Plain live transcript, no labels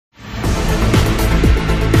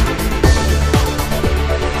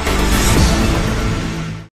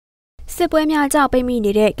စစ်ပွဲများကြောင့်ပိတ်မိ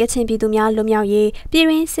နေတဲ့ကချင်ပြည်သူများလွတ်မြောက်ရေးပြည်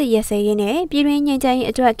တွင်းစစ်ရဲစဲရေးနဲ့ပြည်တွင်းငြိမ်းချမ်းရေး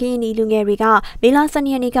အတွက်ကရင်နီလူငယ်တွေကမေလ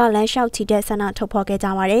12ရက်နေ့ကလမ်းလျှောက်ချီတဲ့ဆန္ဒထုတ်ဖော်ခဲ့ကြ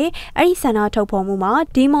ပါတယ်။အဲဒီဆန္ဒထုတ်ဖော်မှုမှာ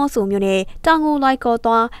ဒီမော့ဆိုမြို့နယ်တောင်ငူလိုက်ကော်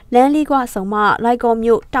သွားလမ်းလေးကွဆုံမှလိုက်ကော်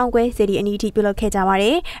မြို့တောင်ကွဲစီဒီအနီးထိပြုလုပ်ခဲ့ကြပါတ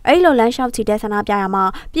ယ်။အဲဒီလိုလမ်းလျှောက်ချီတဲ့ဆန္ဒပြရမှာ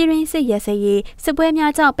ပြည်တွင်းစစ်ရဲစဲရေးစစ်ပွဲ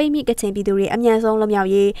များကြောင့်ပိတ်မိကချင်ပြည်သူတွေအမြန်ဆုံးလွတ်မြောက်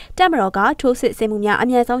ရေးတပ်မတော်ကထိုးစစ်ဆင်မှုများအ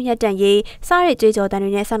မြန်ဆုံးရပ်တန့်ရေးစားရတဲ့ကြွေးကြော်တန်း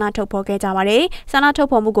တွေနဲ့ဆန္ဒထုတ်ဖော်ခဲ့ကြပါတယ်။ဆန္ဒထုတ်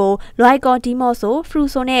ဖော်မှုကိုလိုက်ကော်ဒီမော့ဆိုဖရူ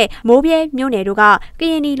ဆိုနဲ့မိုးပြဲမြို့နယ်တို့ကက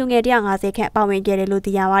ရင်နီလူငယ်150ခန့်ပါဝင်ခဲ့တယ်လို့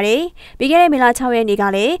သိရပါတယ်။ပြီးခဲ့တဲ့မေလ6ရက်နေ့က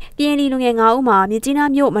လည်းကရင်နီလူငယ်9ဦးမှာမြစ်ကြီး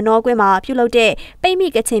နားမြို့မနောကွင်းမှာပြုလုပ်တဲ့ပိတ်မိ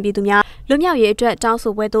ကချင်ပြည်သူများလွတ်မြောက်ရေးအတွက်တောင်း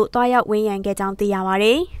ဆိုပွဲသို့တွားရောက်ဝန်းရံခဲ့ကြောင်းသိရပါတ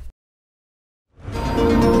ယ်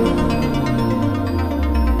။